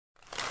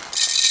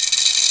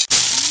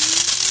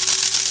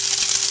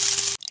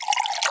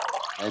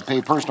I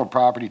pay personal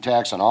property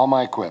tax on all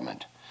my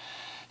equipment,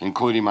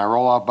 including my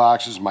roll-off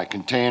boxes, my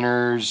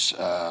containers,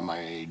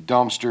 my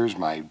dumpsters,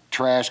 my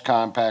trash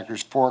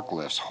compactors,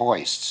 forklifts,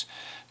 hoists,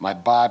 my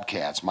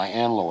bobcats, my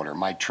end loader,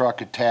 my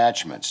truck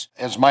attachments.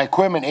 As my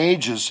equipment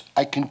ages,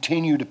 I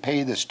continue to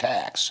pay this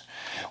tax.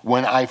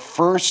 When I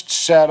first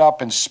set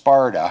up in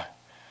Sparta,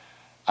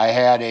 I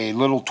had a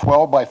little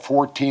 12 by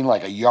 14,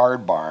 like a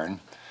yard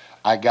barn.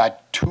 I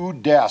got 2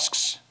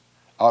 desks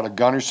out of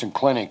Gunderson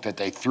Clinic that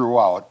they threw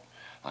out.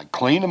 I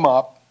cleaned them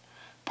up,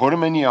 put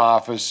them in the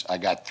office. I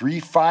got 3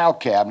 file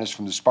cabinets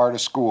from the Sparta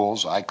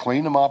schools. I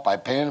cleaned them up, I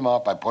painted them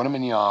up, I put them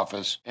in the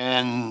office.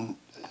 And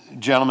a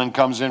gentleman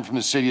comes in from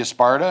the city of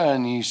Sparta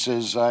and he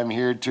says, I'm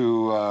here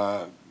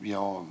to,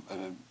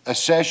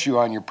 assess you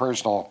on your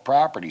personal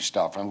property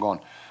stuff. I'm going,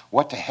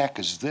 what the heck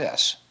is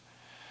this?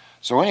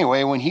 So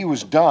anyway, when he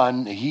was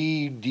done,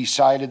 he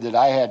decided that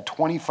I had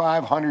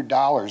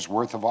 $2,500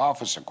 worth of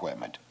office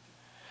equipment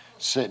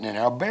sitting in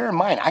there. Now, bear in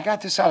mind, I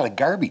got this out of the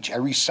garbage. I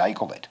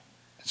recycled it.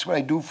 That's what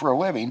I do for a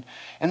living.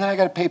 And then I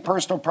got to pay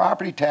personal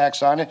property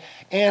tax on it.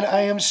 And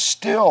I am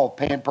still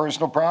paying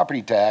personal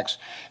property tax.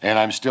 And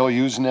I'm still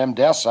using them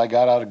desks I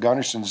got out of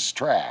Gunderson's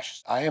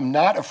trash. I am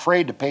not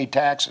afraid to pay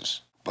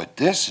taxes. But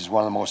this is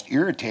one of the most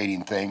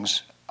irritating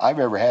things I've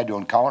ever had to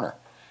encounter.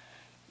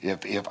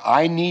 If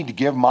I need to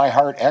give my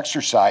heart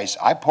exercise,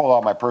 I pull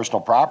out my personal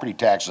property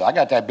taxes. I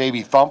got that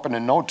baby thumping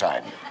in no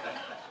time.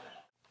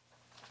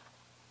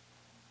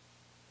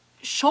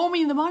 Show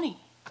me the money.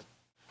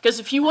 Because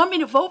if you want me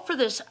to vote for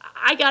this,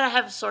 I got to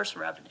have a source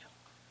of revenue.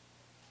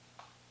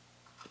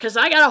 Because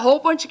I got a whole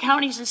bunch of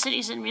counties and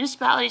cities and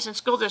municipalities and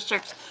school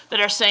districts that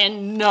are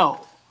saying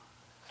no.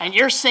 And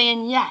you're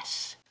saying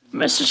yes.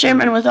 Mr.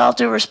 Chairman, with all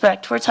due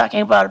respect, we're talking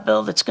about a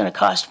bill that's going to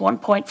cost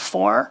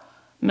 $1.4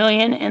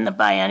 million in the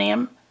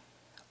biennium,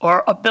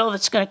 or a bill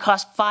that's going to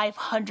cost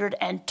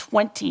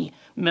 $520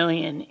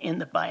 million in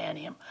the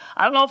biennium.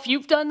 I don't know if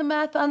you've done the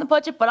math on the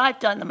budget, but I've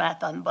done the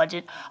math on the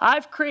budget.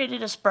 I've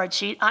created a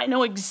spreadsheet. I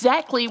know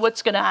exactly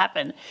what's going to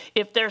happen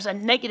if there's a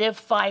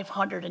negative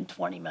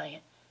 $520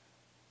 million.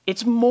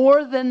 It's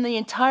more than the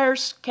entire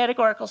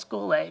categorical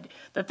school aid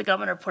that the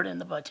governor put in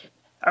the budget.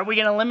 Are we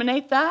going to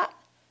eliminate that?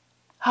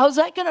 How's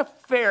that going to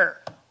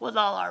fare with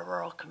all our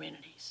rural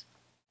communities?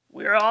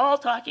 We're all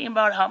talking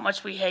about how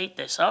much we hate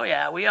this. Oh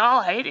yeah, we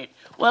all hate it.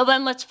 Well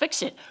then let's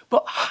fix it.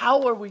 But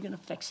how are we going to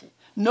fix it?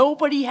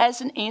 Nobody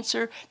has an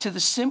answer to the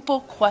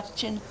simple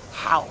question,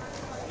 how?